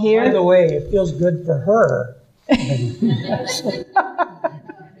towel here. By the way, it feels good for her.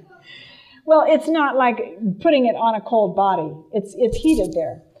 Well, it's not like putting it on a cold body. It's heated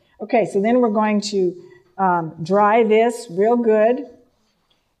there. Okay, so then we're going to dry this real good.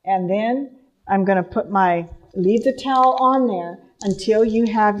 And then I'm going to leave the towel on there until you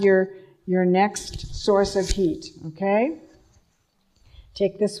have your next source of heat, okay?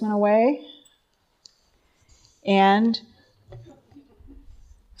 Take this one away. And,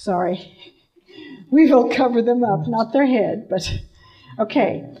 sorry, we will cover them up, not their head, but,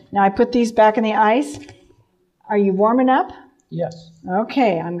 okay. Now I put these back in the ice. Are you warming up? Yes.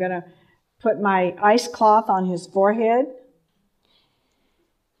 Okay, I'm going to put my ice cloth on his forehead.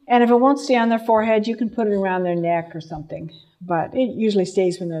 And if it won't stay on their forehead, you can put it around their neck or something. But it usually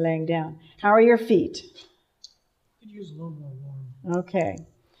stays when they're laying down. How are your feet? Could use a little more warm. Okay.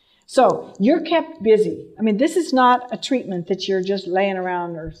 So you're kept busy. I mean, this is not a treatment that you're just laying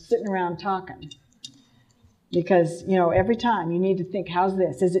around or sitting around talking. Because, every time you need to think, how's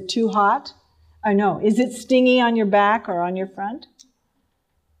this? Is it too hot? Oh, no. Is it stingy on your back or on your front?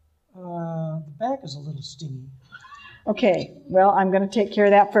 The back is a little stingy. Okay, well, I'm going to take care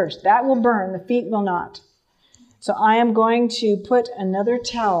of that first. That will burn. The feet will not. So I am going to put another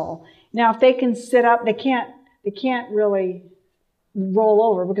towel. Now, if they can sit up, they can't really roll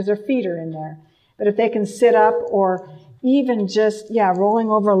over because their feet are in there. But if they can sit up or even just,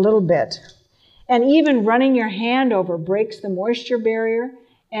 rolling over a little bit. And even running your hand over breaks the moisture barrier.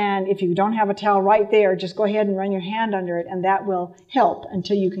 And if you don't have a towel right there, just go ahead and run your hand under it, and that will help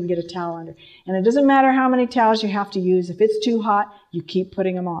until you can get a towel under. And it doesn't matter how many towels you have to use. If it's too hot, you keep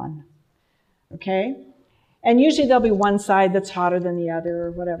putting them on. Okay? And usually there'll be one side that's hotter than the other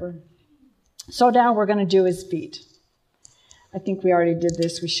or whatever. So now we're going to do his feet. I think we already did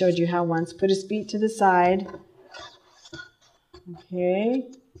this. We showed you how once. Put his feet to the side. Okay.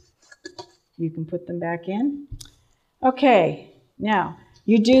 You can put them back in. Okay. Now,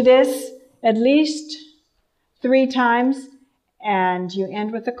 you do this at least 3 times, and you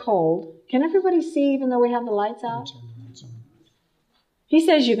end with a cold. Can everybody see even though we have the lights out? Turn the lights on. He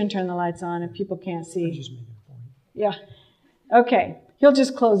says you can turn the lights on if people can't see. I just make a point. Yeah. Okay. He'll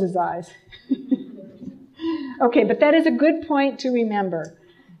just close his eyes. Okay, but that is a good point to remember.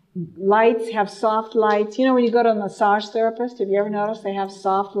 Lights have soft lights. When you go to a massage therapist, have you ever noticed they have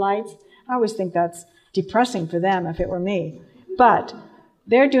soft lights? I always think that's depressing for them if it were me. But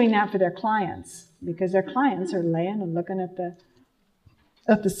they're doing that for their clients because their clients are laying and looking at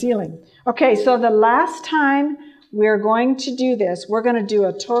the ceiling. Okay, so the last time we're going to do this, we're going to do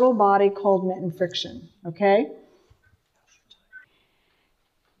a total body cold mitten friction. Okay?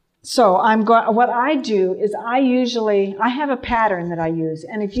 So what I do is I have a pattern that I use.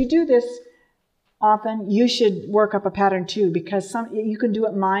 And if you do this often, you should work up a pattern too because you can do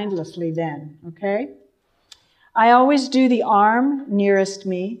it mindlessly then. Okay? I always do the arm nearest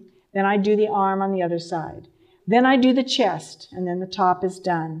me, then I do the arm on the other side. Then I do the chest, and then the top is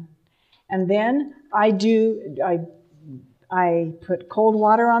done. And then I put cold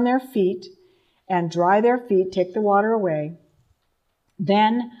water on their feet and dry their feet, take the water away.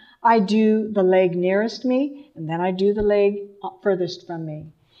 Then I do the leg nearest me, and then I do the leg furthest from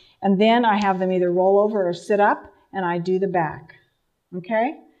me. And then I have them either roll over or sit up, and I do the back.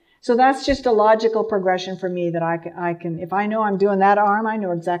 Okay? So that's just a logical progression for me that I can, if I know I'm doing that arm, I know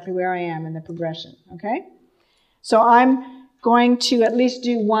exactly where I am in the progression, okay? So I'm going to at least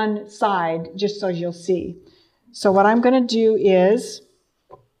do one side just so you'll see. So what I'm going to do is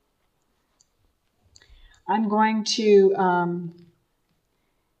I'm going to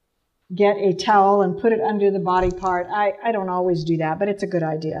get a towel and put it under the body part. I don't always do that, but it's a good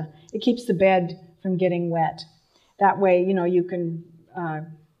idea. It keeps the bed from getting wet. That way, you can...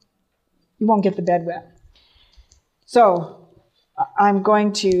 you won't get the bed wet. So I'm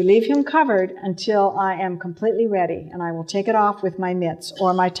going to leave him covered until I am completely ready, and I will take it off with my mitts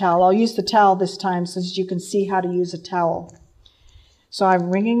or my towel. I'll use the towel this time so that you can see how to use a towel. So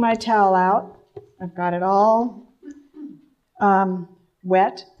I'm wringing my towel out. I've got it all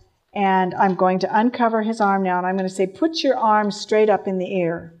wet, and I'm going to uncover his arm now, and I'm going to say, put your arm straight up in the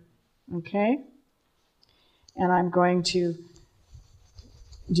air, okay? And I'm going to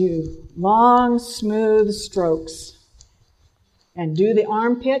do long, smooth strokes. And do the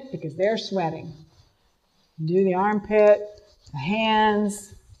armpit because they're sweating. Do the armpit, the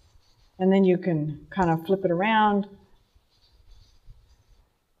hands, and then you can kind of flip it around.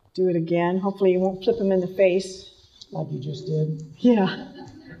 Do it again. Hopefully you won't flip them in the face. Like you just did. Yeah.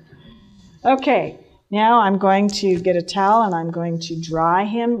 Okay, now I'm going to get a towel and I'm going to dry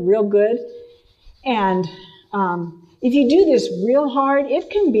him real good. And if you do this real hard, it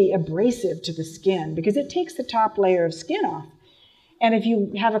can be abrasive to the skin because it takes the top layer of skin off. And if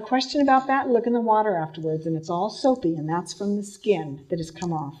you have a question about that, look in the water afterwards, and it's all soapy, and that's from the skin that has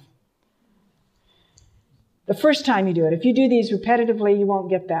come off. The first time you do it. If you do these repetitively, you won't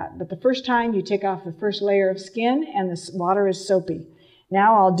get that. But the first time, you take off the first layer of skin, and the water is soapy.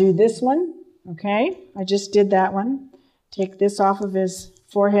 Now I'll do this one, okay? I just did that one. Take this off of his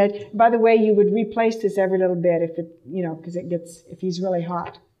forehead. By the way, you would replace this every little bit if it, because it gets, if he's really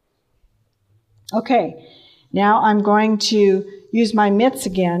hot. Okay, now I'm going to use my mitts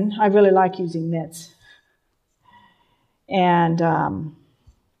again. I really like using mitts. And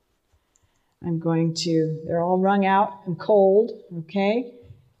I'm going to, they're all wrung out and cold, okay?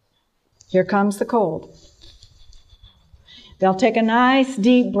 Here comes the cold. They'll take a nice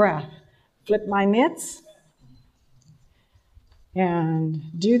deep breath. Flip my mitts and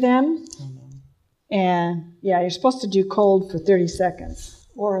do them. And yeah, you're supposed to do cold for 30 seconds.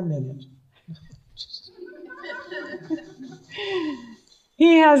 Or a minute.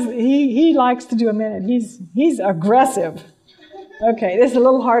 He likes to do a minute. He's aggressive. Okay, this is a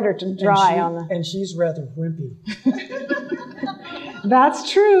little harder to dry on the. And she's rather wimpy.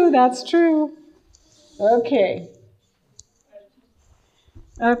 That's true. Okay.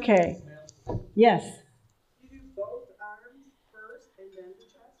 Yes. You do both arms first and then the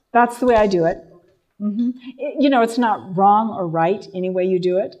chest? That's the way I do it. Mm-hmm. It's not wrong or right any way you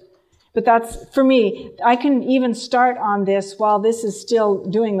do it. But that's, for me, I can even start on this while this is still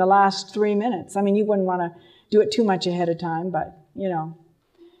doing the last 3 minutes. I mean, you wouldn't want to do it too much ahead of time, but,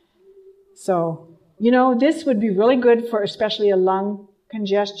 So, this would be really good for especially a lung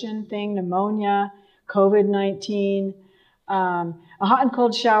congestion thing, pneumonia, COVID-19. A hot and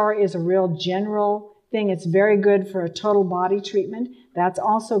cold shower is a real general thing. It's very good for a total body treatment. That's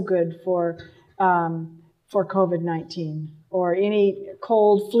also good for COVID-19 or any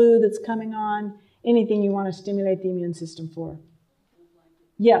cold flu that's coming on, anything you want to stimulate the immune system for.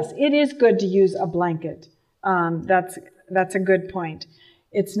 Yes, it is good to use a blanket. That's a good point.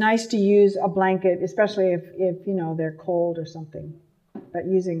 It's nice to use a blanket, especially if they're cold or something, but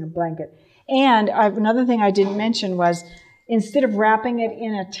using a blanket. And another thing I didn't mention was, instead of wrapping it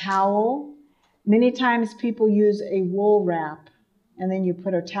in a towel, many times people use a wool wrap, and then you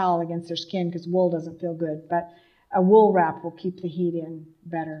put a towel against their skin because wool doesn't feel good. But a wool wrap will keep the heat in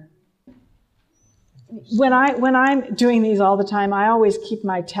better. When I'm doing these all the time, I always keep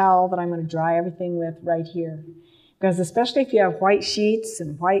my towel that I'm going to dry everything with right here. Because especially if you have white sheets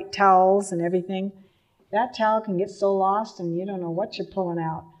and white towels and everything, that towel can get so lost and you don't know what you're pulling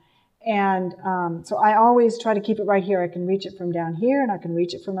out. And so I always try to keep it right here. I can reach it from down here and I can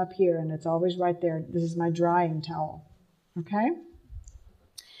reach it from up here, and it's always right there. This is my drying towel. Okay?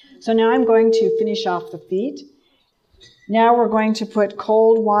 So now I'm going to finish off the feet. Now we're going to put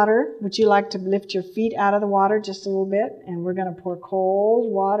cold water. Would you like to lift your feet out of the water just a little bit? And we're going to pour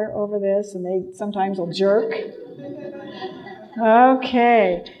cold water over this, and they sometimes will jerk.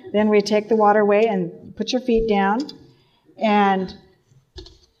 Okay. Then we take the water away and put your feet down. And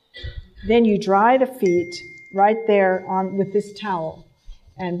then you dry the feet right there with this towel.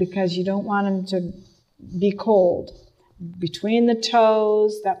 And because you don't want them to be cold. Between the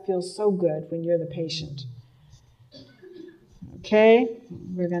toes, that feels so good when you're the patient. Okay,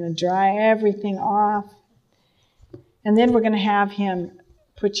 we're going to dry everything off. And then we're going to have him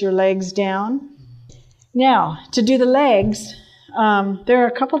put your legs down. Now, to do the legs, there are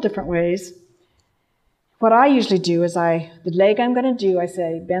a couple different ways. What I usually do is the leg I'm going to do, I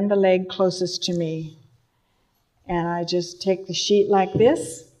say, bend the leg closest to me. And I just take the sheet like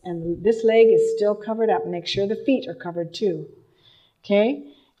this, and this leg is still covered up. Make sure the feet are covered too. Okay,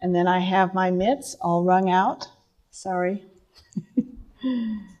 and then I have my mitts all wrung out. Sorry.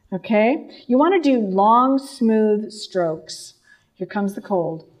 Okay, you want to do long, smooth strokes. Here comes the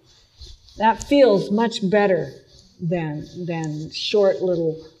cold. That feels much better than short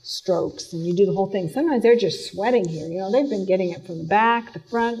little strokes, and you do the whole thing. Sometimes they're just sweating here. They've been getting it from the back, the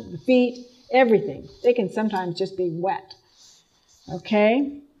front, the feet, everything. They can sometimes just be wet.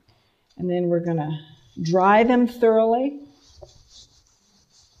 Okay, and then we're going to dry them thoroughly.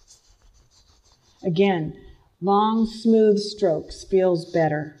 Again, long, smooth strokes feels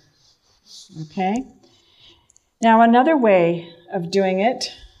better. Okay? Now, another way of doing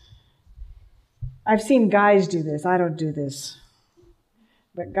it, I've seen guys do this. I don't do this.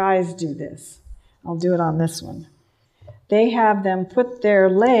 But guys do this. I'll do it on this one. They have them put their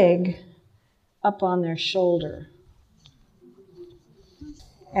leg up on their shoulder.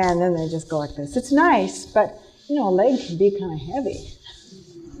 And then they just go like this. It's nice, but, a leg can be kind of heavy.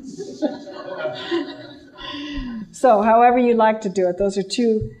 So, however you like to do it, those are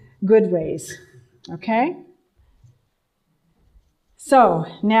two good ways. Okay? So,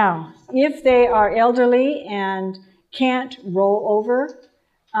 now, if they are elderly and can't roll over,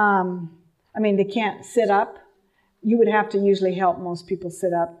 I mean, they can't sit up. You would have to usually help most people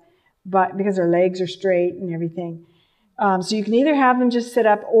sit up, but because their legs are straight and everything. So you can either have them just sit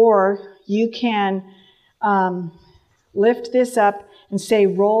up, or you can lift this up and say,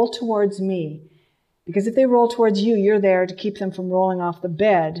 roll towards me. Because if they roll towards you, you're there to keep them from rolling off the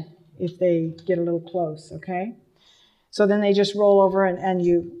bed if they get a little close, okay? So then they just roll over and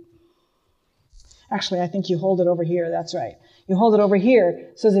you, actually I think you hold it over here, that's right. You hold it over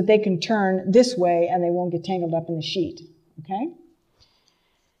here so that they can turn this way and they won't get tangled up in the sheet, okay?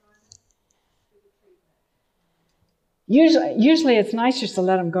 Usually it's nice just to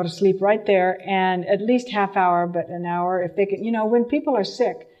let them go to sleep right there, and at least half hour, but an hour if they can. You know, when people are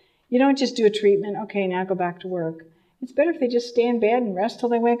sick, you don't just do a treatment, okay, now go back to work. It's better if they just stay in bed and rest till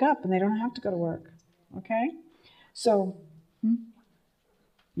they wake up and they don't have to go to work, okay? So,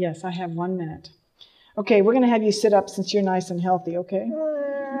 yes, I have 1 minute. Okay, we're going to have you sit up since you're nice and healthy, okay?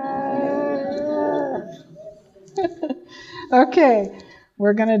 Okay,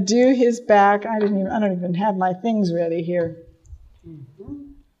 we're going to do his back. I don't even have my things ready here.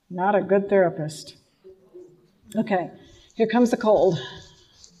 Not a good therapist. Okay, here comes the cold.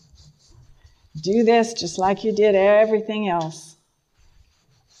 Do this just like you did everything else.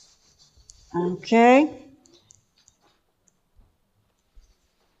 Okay.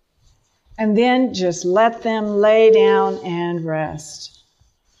 And then just let them lay down and rest.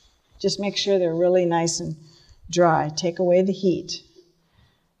 Just make sure they're really nice and dry. Take away the heat.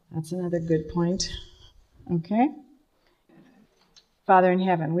 That's another good point. Okay? Father in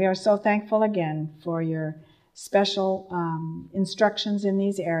heaven, we are so thankful again for your special instructions in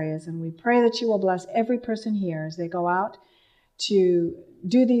these areas, and we pray that you will bless every person here as they go out to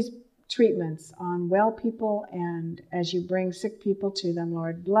do these treatments on well people, and as you bring sick people to them,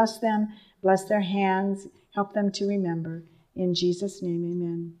 Lord, bless them, bless their hands, help them to remember. In Jesus' name,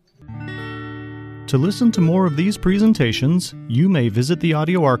 amen. To listen to more of these presentations, you may visit the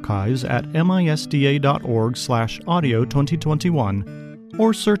audio archives at misda.org/audio2021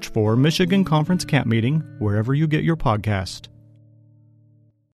 or search for Michigan Conference Camp Meeting wherever you get your podcast.